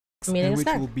Meeting which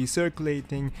will be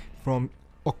circulating from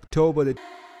October the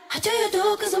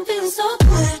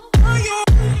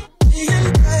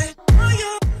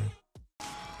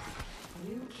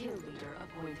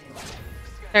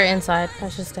They're inside. I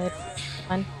should stay.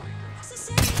 Fine.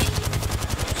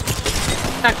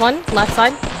 Back one, left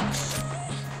side.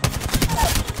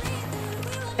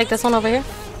 Take this one over here.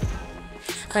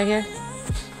 Right here.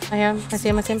 I hear him. I see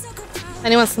him. I see him.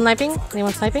 Anyone sniping?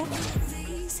 Anyone sniping?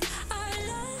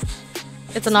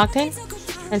 It's an octane.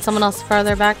 And someone else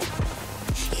further back.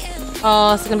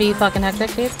 Oh, it's gonna be fucking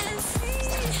hectic, dude.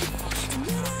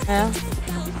 Yeah.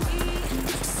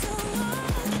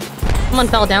 Someone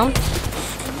fell down.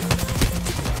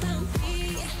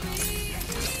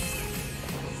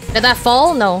 Did that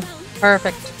fall? No.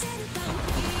 Perfect.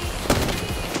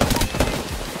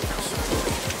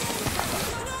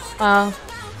 Wow.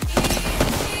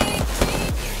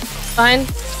 Fine.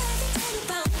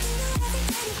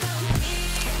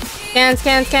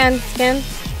 Scan.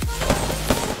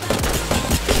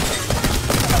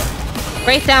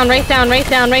 Right down.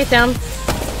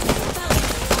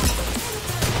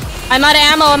 I'm out of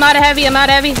ammo, I'm out of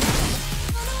heavy.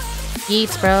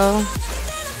 Yeets, bro.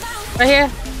 Right here.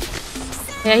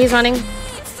 Yeah, he's running.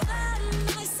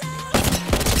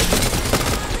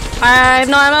 I have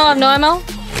no ammo.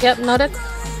 Yep, noted.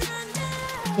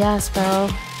 Yes, bro.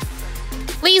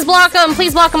 Please block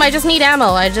him, I just need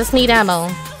ammo.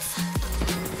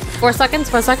 4 seconds.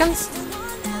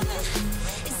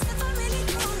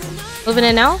 Moving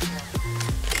in now.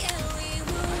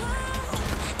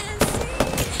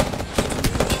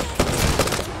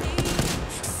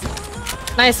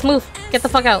 Nice move. Get the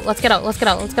fuck out. Let's get out.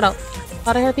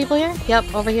 Out of here, people here?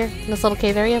 Yep, over here in this little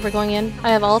cave area. We're going in. I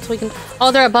have ult. We can.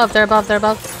 Oh, they're above.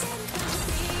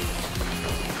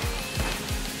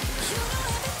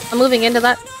 I'm moving into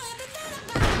that.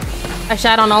 I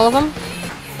shot on all of them.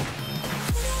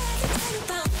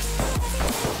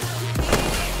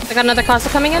 I got another Costa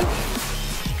coming in.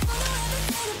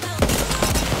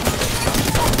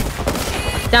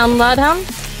 Down Bloodhound.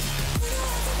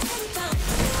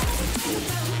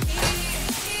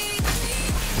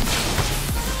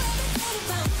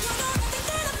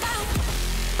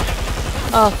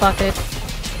 Oh, fuck it.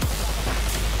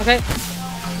 Okay.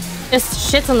 This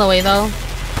shit's in the way, though.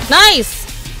 Nice!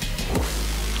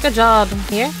 Good job.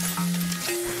 Here.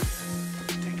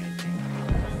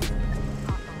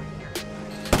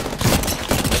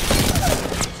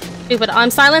 Stupid.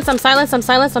 I'm silenced.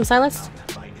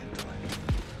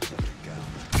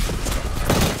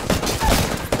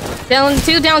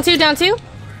 Down two.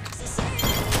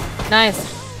 Nice.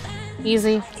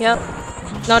 Easy. Yep.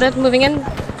 Noted. Moving in.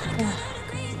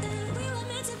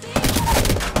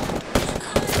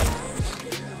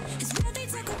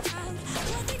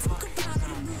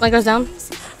 One goes down.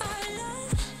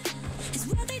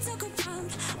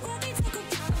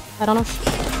 I don't know.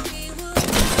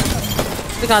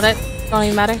 We got it. Don't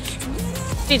even matter.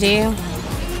 GG.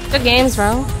 Good games,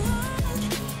 bro.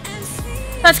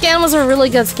 That scan was a really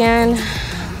good scan.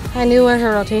 I knew where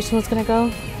her rotation was gonna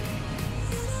go.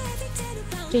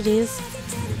 GG's.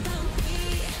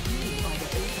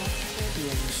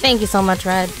 Thank you so much,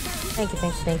 Red. Thank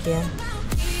you.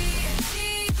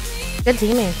 Good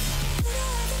teammates.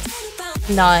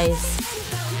 Nice.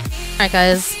 Alright,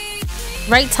 guys.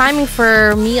 Right timing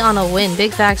for me on a win.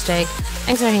 Big facts, Jake.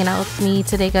 Thanks for hanging out with me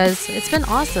today, guys. It's been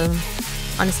awesome.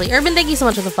 Honestly. Urban, thank you so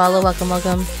much for the follow. Welcome.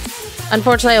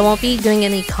 Unfortunately, I won't be doing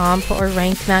any comp or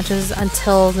ranked matches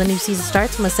until the new season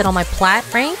starts. I'm gonna sit on my plat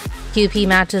rank QP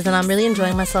matches, and I'm really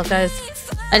enjoying myself, guys.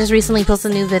 I just recently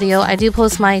posted a new video. I do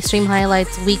post my stream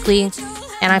highlights weekly,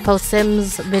 and I post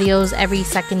Sims videos every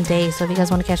second day. So if you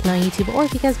guys want to catch me on YouTube, or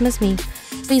if you guys miss me,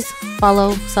 please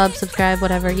follow, subscribe,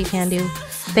 whatever you can do.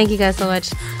 Thank you guys so much.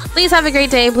 Please have a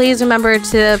great day. Please remember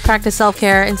to practice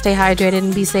self-care and stay hydrated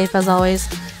and be safe as always.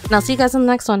 And I'll see you guys in the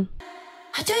next one.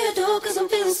 I do you do 'cause I'm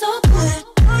feeling so good.